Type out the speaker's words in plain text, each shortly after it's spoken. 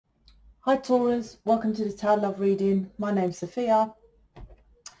Hi Taurus, welcome to the Tarot Love reading. My name's Sophia.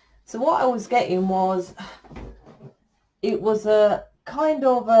 So what I was getting was, it was a kind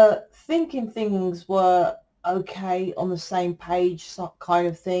of a thinking things were okay on the same page kind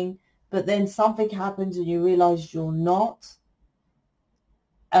of thing, but then something happens and you realize you're not.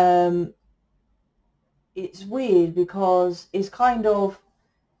 It's weird because it's kind of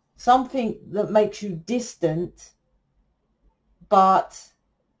something that makes you distant, but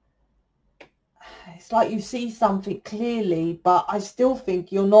it's like you see something clearly, but I still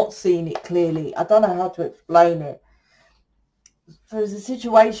think you're not seeing it clearly. I don't know how to explain it. So there's a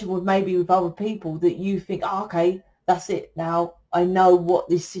situation with maybe with other people that you think, oh, okay, that's it now. I know what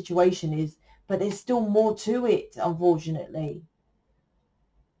this situation is, but there's still more to it, unfortunately.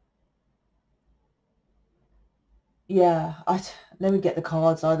 Yeah, let me get the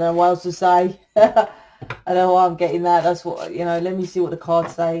cards. I don't know what else to say. I know why I'm getting that. That's what, let me see what the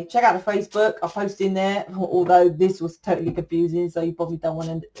cards say. Check out the Facebook. I'll post in there, although this was totally confusing, so you probably don't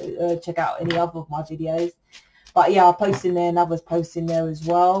want to check out any other of my videos. But yeah, I'll post in there and others post in there as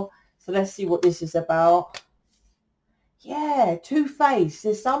well. So let's see what this is about. Yeah, two-faced.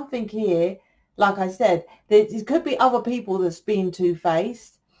 There's something here. Like I said, there could be other people that's being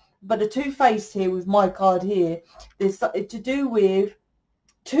two-faced. But the two-faced here with my card here, there's to do with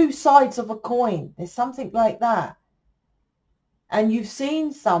two sides of a coin. There's something like that. And you've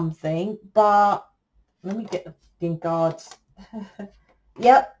seen something, but let me get the fucking cards.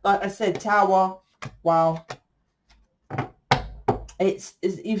 Yep, like I said, Tower. Wow. It's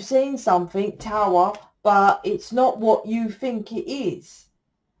you've seen something, Tower, but it's not what you think it is.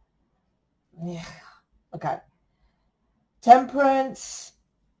 Yeah. Okay. Temperance,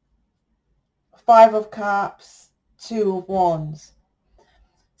 Five of Cups, Two of Wands.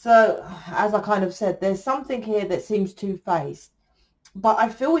 So, as I kind of said, there's something here that seems two-faced, but I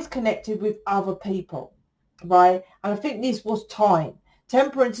feel it's connected with other people, right? And I think this was time.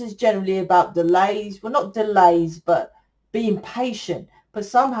 Temperance is generally about delays. Well, not delays, but being patient. But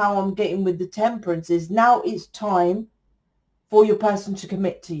somehow I'm getting with the Temperance is now it's time for your person to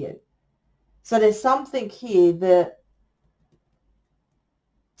commit to you. So there's something here that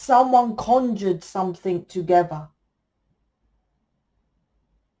someone conjured something together,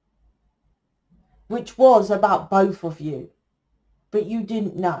 which was about both of you, but you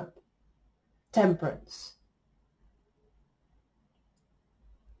didn't know. Temperance.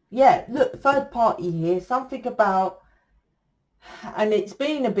 Yeah, look, third party here, something about, and it's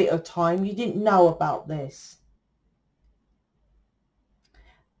been a bit of time, you didn't know about this.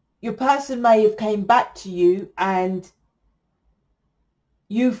 Your person may have came back to you and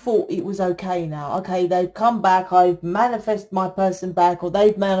you thought it was okay now. Okay, they've come back, I've manifested my person back, or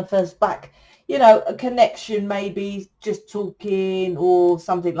they've manifested back, a connection, maybe just talking or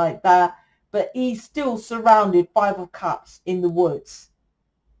something like that. But he's still surrounded, Five of Cups, in the woods.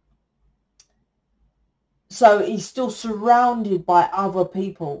 So he's still surrounded by other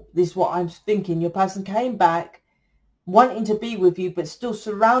people. This is what I'm thinking. Your person came back wanting to be with you, but still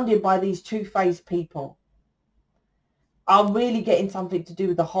surrounded by these two-faced people. I'm really getting something to do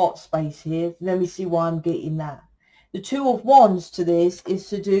with the heart space here. Let me see why I'm getting that. The Two of Wands to this is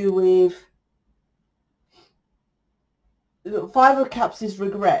to do with, Five of Cups is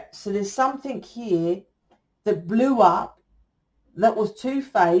regret. So there's something here that blew up, that was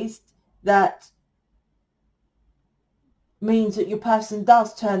two-faced, that means that your person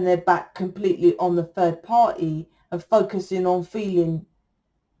does turn their back completely on the third party and focusing on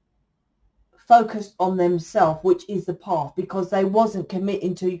focused on themselves, which is the path, because they wasn't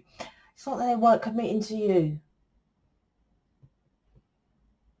committing to, it's not that they weren't committing to you.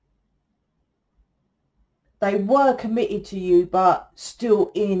 They were committed to you, but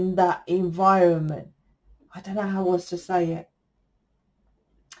still in that environment. I don't know how else to say it.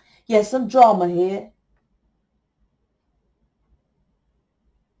 Yeah, some drama here.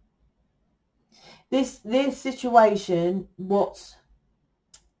 This situation,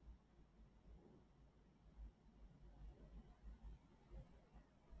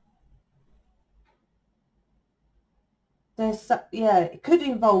 yeah, it could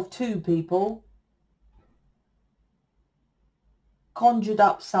involve two people. Conjured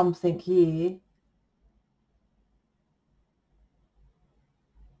up something here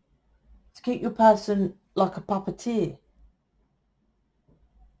to keep your person like a puppeteer.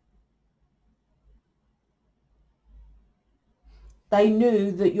 They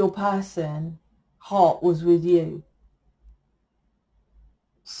knew that your person heart was with you.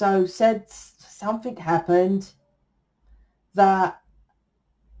 So said something happened that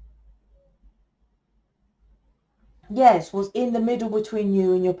yes, was in the middle between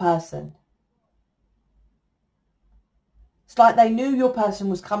you and your person. It's like they knew your person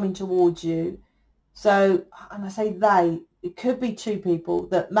was coming towards you. So, and I say they, it could be two people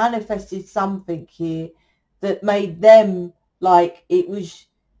that manifested something here that made them like it was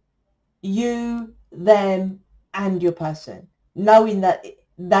you, them, and your person, knowing that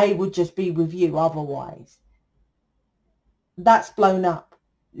they would just be with you otherwise. That's blown up.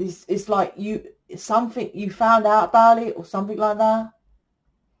 It's like something you found out about it or something like that.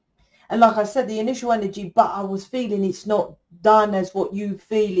 And like I said, the initial energy, but I was feeling it's not done as what you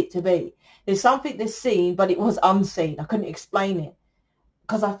feel it to be. There's something that's seen, but it was unseen. I couldn't explain it.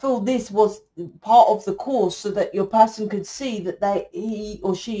 Because I feel this was part of the course so that your person could see that he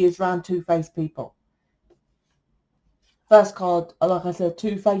or she is around two-faced people. First card, like I said,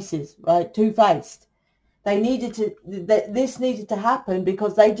 two faces, right? Two-faced. They needed to, this needed to happen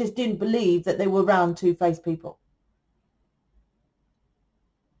because they just didn't believe that they were around two-faced people.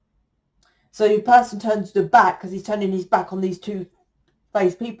 So your person turns the back because he's turning his back on these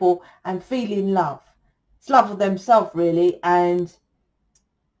two-faced people and feeling love. It's love of themselves, really, and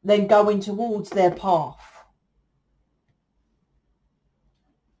then going towards their path.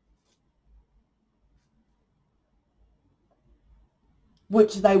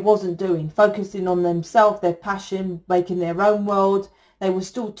 Which they wasn't doing, focusing on themselves, their passion, making their own world. They were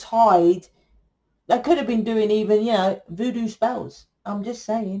still tied. They could have been doing even, you know, voodoo spells. I'm just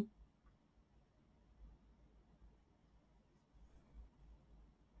saying.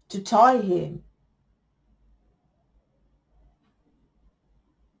 To tie him.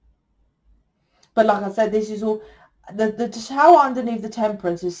 But like I said, this is all, the tower underneath the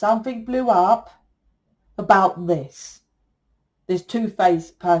Temperance is something blew up about this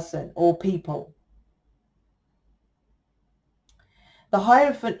two-faced person or people. The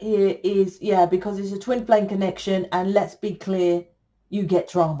Hierophant here is, yeah, because it's a twin flame connection, and let's be clear, you get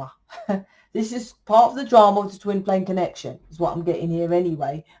drama. This is part of the drama of the twin flame connection, is what I'm getting here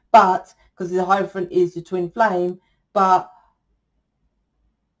anyway. But, because the Hierophant is the twin flame, but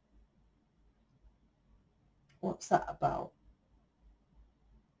what's that about?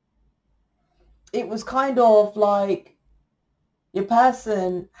 It was kind of like your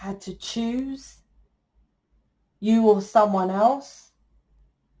person had to choose you or someone else.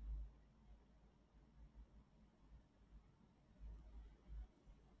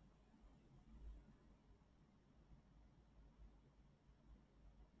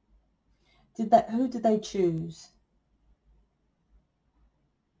 Who did they choose?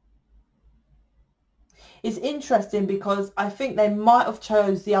 It's interesting because I think they might have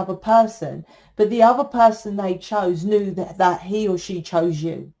chose the other person, but the other person they chose knew that he or she chose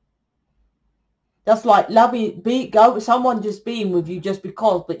you. That's like someone just being with you just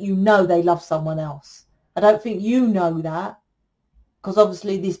because, but you know they love someone else. I don't think you know that because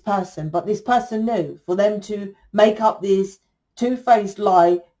obviously this person knew. For them to make up this two-faced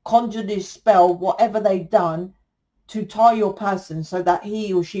lie, conjure this spell, whatever they've done, to tie your person so that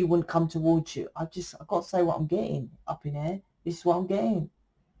he or she wouldn't come towards you. I've got to say what I'm getting up in here. This is what I'm getting.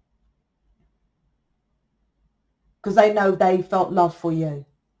 Because they know they felt love for you.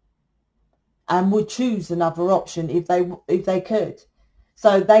 And would choose another option if they could.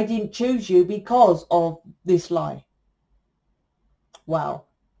 So they didn't choose you because of this lie. Wow.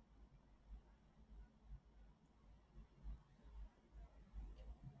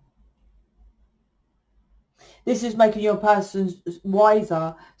 This is making your person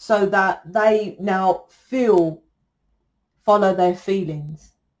wiser so that they now follow their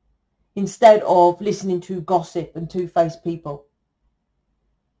feelings instead of listening to gossip and two-faced people.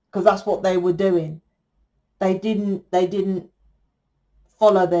 Because that's what they were doing. They didn't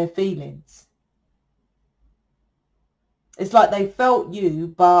follow their feelings. It's like they felt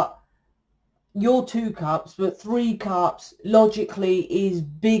you, but you're 2 cups, but 3 cups logically is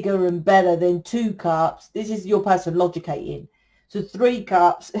bigger and better than 2 cups. This is your person logicating. So 3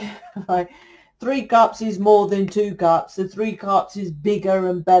 cups, right? 3 cups is more than 2 cups. So 3 cups is bigger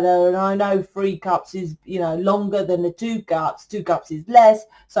and better. And I know 3 cups is, you know, longer than the 2 cups. 2 cups is less.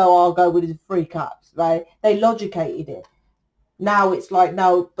 So I'll go with the 3 cups, right? They logicated it. Now it's like,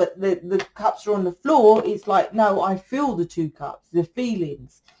 no, but the cups are on the floor. It's like, no, I feel the 2 cups, the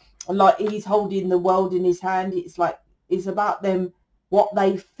feelings. Like he's holding the world in his hand. It's like, it's about them, what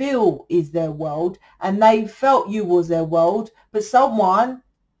they feel is their world. And they felt you was their world, but someone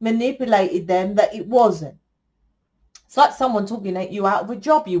manipulated them that it wasn't. It's like someone talking you out of a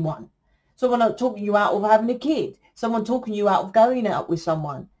job you want. Someone talking you out of having a kid. Someone talking you out of going out with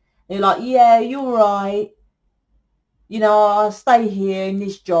someone. They're like, yeah, you're right. You know, I'll stay here in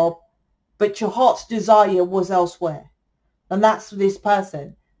this job, but your heart's desire was elsewhere. And that's this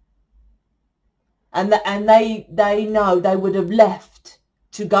person. And they know they would have left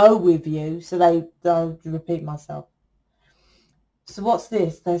to go with you. So don't repeat myself. So what's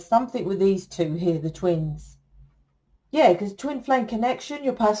this? There's something with these two here, the twins. Yeah, because twin flame connection,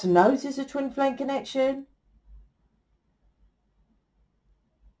 your person knows it's a twin flame connection.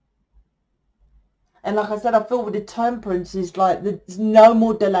 And like I said, I feel with the temperance is like there's no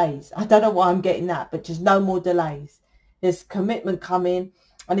more delays. I don't know why I'm getting that, but just no more delays. There's commitment coming,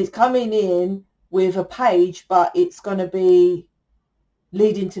 and it's coming in with a page, but it's going to be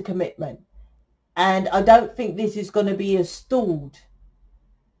leading to commitment. And I don't think this is going to be as stalled,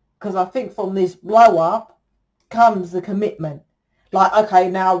 because I think from this blow up comes the commitment. Like, okay,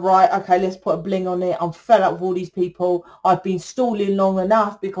 now, right, okay, let's put a bling on it. I'm fed up with all these people. I've been stalling long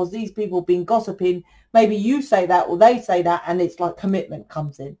enough because these people have been gossiping. Maybe you say that or they say that, and it's like commitment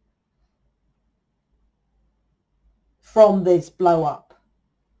comes in from this blow up.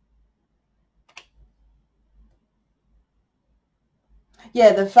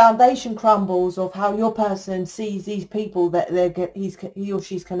 Yeah, the foundation crumbles of how your person sees these people that he or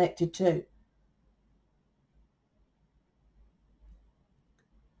she's connected to.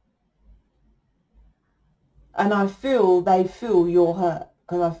 And I feel they feel your hurt,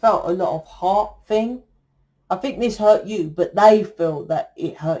 because I felt a lot of heart thing. I think this hurt you, but they feel that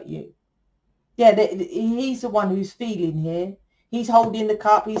it hurt you. Yeah, he's the one who's feeling here. He's holding the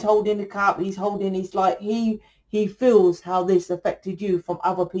cup, he's holding the cup, he's holding, it's like he feels how this affected you from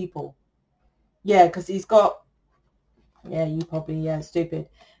other people. Yeah, because he's got, yeah, you probably, yeah, stupid.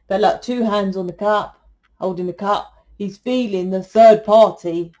 But look, 2 hands on the cup, holding the cup. He's feeling the third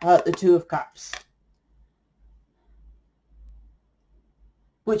party hurt the 2 of cups.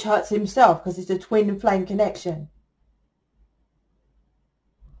 Which hurts himself because it's a twin flame connection.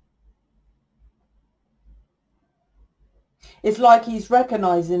 It's like he's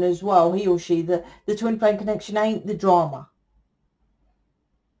recognizing as well, he or she, that the twin flame connection ain't the drama.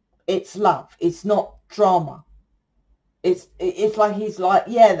 It's love. It's not drama. It's like he's like,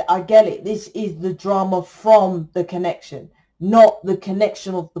 yeah, I get it. This is the drama from the connection. Not the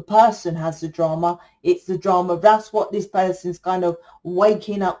connection of the person has the drama. It's the drama. That's what this person's kind of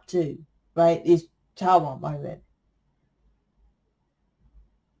waking up to, right? This tower moment.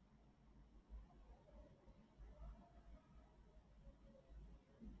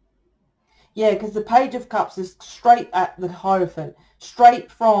 Yeah, because the Page of Cups is straight at the Hierophant,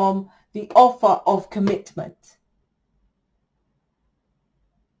 straight from the offer of commitment.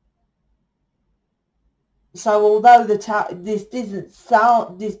 So although this doesn't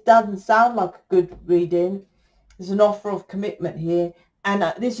sound like a good reading, there's an offer of commitment here,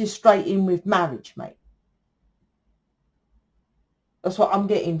 and this is straight in with marriage, mate. That's what I'm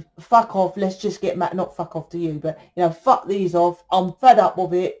getting. Fuck off. Let's just get married. Not fuck off to you, but you know, fuck these off. I'm fed up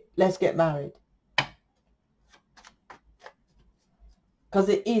with it. Let's get married. Because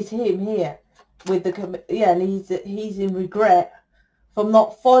it is him here with the yeah, and he's in regret from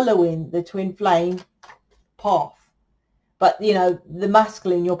not following the twin flame path. But you know, the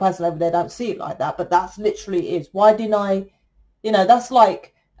masculine, your person over there, don't see it like that, but that's literally is. Why didn't I, you know, that's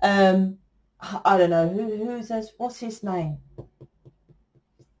like I don't know who's this, what's his name,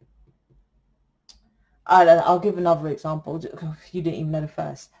 I don't know, I'll give another example. You didn't even know the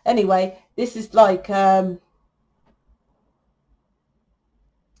first. Anyway, this is like Clint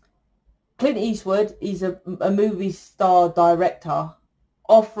Eastwood. He's a movie star director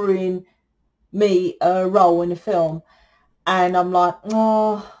offering me a role in a film, and I'm like,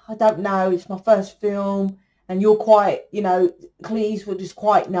 oh, I don't know, it's my first film, and you're quite, you know, Clint Eastwood is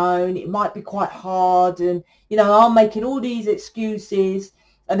quite known, it might be quite hard, and you know, I'm making all these excuses,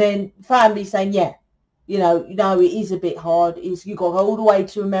 and then family saying, yeah, you know, it is a bit hard, you got to go all the way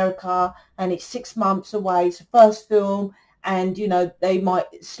to America, and it's 6 months away, it's the first film, and you know, they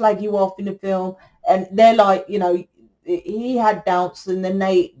might slag you off in the film, and they're like, you know, he had doubts, and then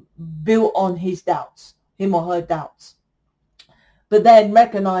they built on his doubts, him or her doubts. But then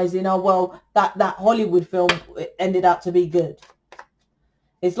recognizing, oh well, that Hollywood film ended up to be good.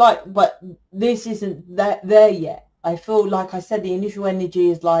 It's like, but this isn't there yet. I feel like I said, the initial energy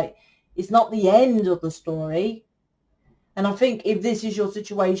is like, it's not the end of the story. And I think if this is your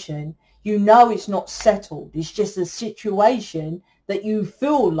situation, you know it's not settled. It's just a situation that you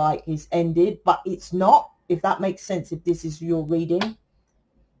feel like is ended, but it's not, if that makes sense, if this is your reading.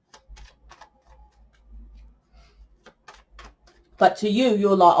 But to you,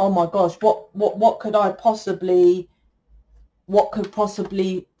 you're like, oh my gosh, what could I possibly, what could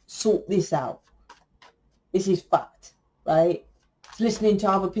possibly sort this out? This is fact, right? It's listening to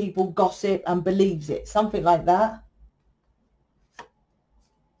other people gossip and believes it. Something like that.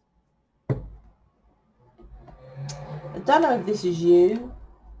 I don't know if this is you.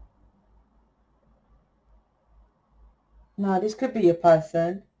 No, this could be your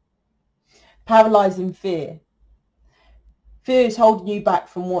person. Paralyzing fear. Fear is holding you back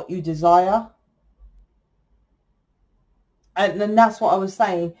from what you desire. And then that's what I was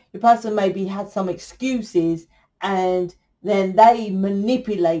saying. Your person maybe had some excuses and then they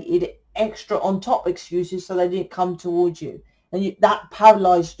manipulated extra on top excuses so they didn't come towards you. And that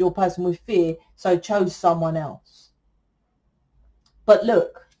paralyzed your person with fear, so chose someone else. But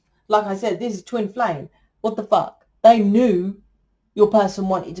look, like I said, this is twin flame. What the fuck? They knew your person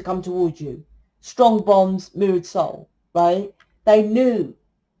wanted to come towards you. Strong bonds, mirrored soul, right? They knew.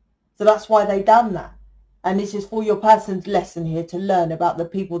 So that's why they done that. And this is for your person's lesson here to learn about the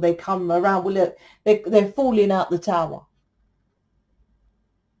people they come around. Well, look, they're falling out the tower.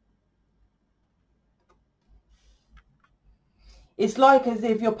 It's like as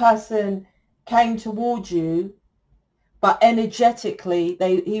if your person came towards you, but energetically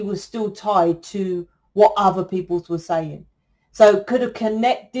he was still tied to what other people were saying. So could have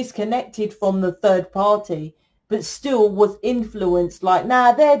disconnected from the third party, but still was influenced like,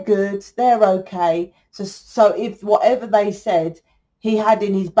 nah, they're good, they're okay. So if whatever they said, he had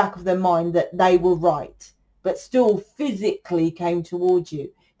in his back of their mind that they were right, but still physically came towards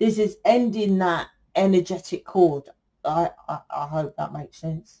you. This is ending that energetic cord. I hope that makes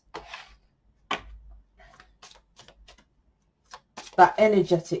sense. That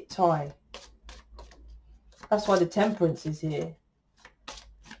energetic tie. That's why the Temperance is here.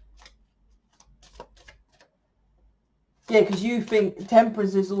 Yeah, because you think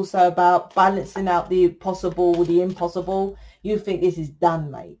Temperance is also about balancing out the possible with the impossible. You think this is done,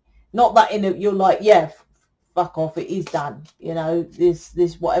 mate. Not that you're like, yeah, fuck off, it is done. You know,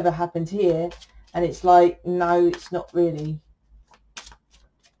 this whatever happened here. And it's like, no, it's not really.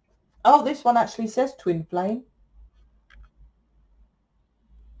 Oh, this one actually says twin flame.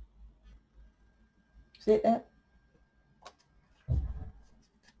 See it there?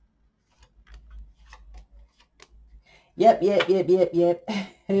 Yep.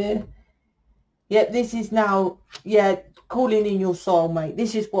 Yep, this is now, yeah, calling in your soulmate.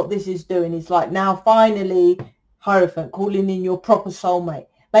 This is what this is doing. It's like now finally, Hierophant, calling in your proper soulmate.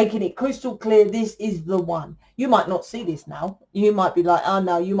 Making it crystal clear this is the one. You might not see this now. You might be like, oh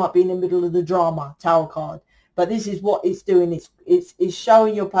no, you might be in the middle of the drama, Tower card. But this is what it's doing. It's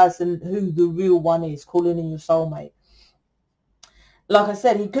showing your person who the real one is, calling in your soulmate. Like I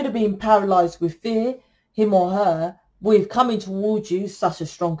said, he could have been paralyzed with fear, him or her, with coming towards you, such a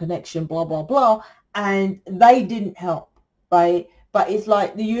strong connection, blah, blah, blah. And they didn't help, right? But it's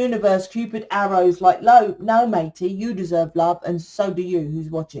like the universe, Cupid arrows, like, no, matey, you deserve love, and so do you who's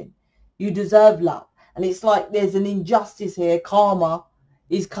watching. You deserve love. And it's like there's an injustice here. Karma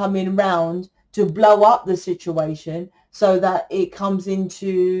is coming round to blow up the situation so that it comes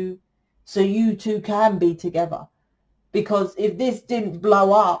into, so you two can be together. Because if this didn't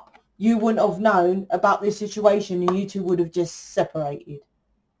blow up, you wouldn't have known about this situation and you two would have just separated.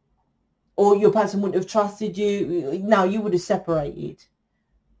 Or your person wouldn't have trusted you. No, you would have separated.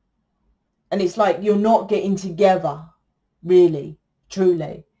 And it's like you're not getting together, really,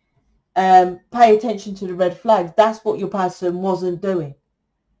 truly. Pay attention to the red flags. That's what your person wasn't doing.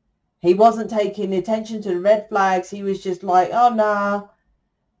 He wasn't taking attention to the red flags. He was just like, oh, no.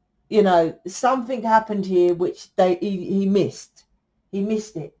 You know, something happened here which he missed. He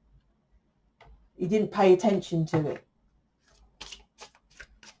missed it. He didn't pay attention to it.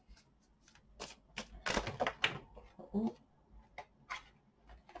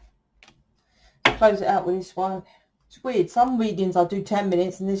 Close it out with this one. It's weird. Some readings I do 10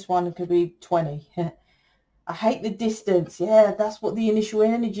 minutes and this one could be 20. I hate the distance. Yeah, that's what the initial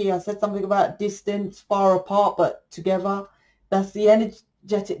energy. I said something about distance, far apart but together. That's the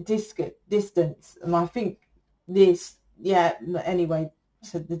energetic distance. And I think this, yeah, anyway,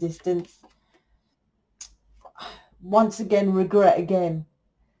 said the distance. Once again, regret again.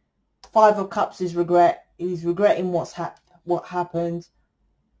 5 of Cups is regret. He's regretting what happened.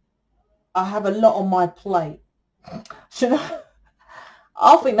 I have a lot on my plate. Should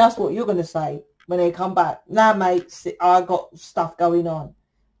I think that's what you're going to say when they come back. Nah, mate, I got stuff going on.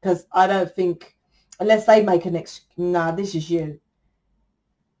 Because I don't think, unless they make an excuse, nah, this is you.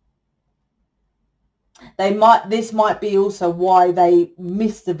 This might be also why they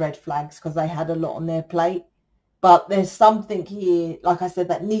missed the red flags, because they had a lot on their plate. But there's something here, like I said,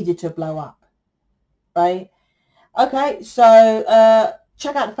 that needed to blow up. Right? Okay, so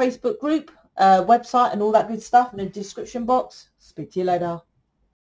check out the Facebook group. website and all that good stuff in the description box. Speak to you later.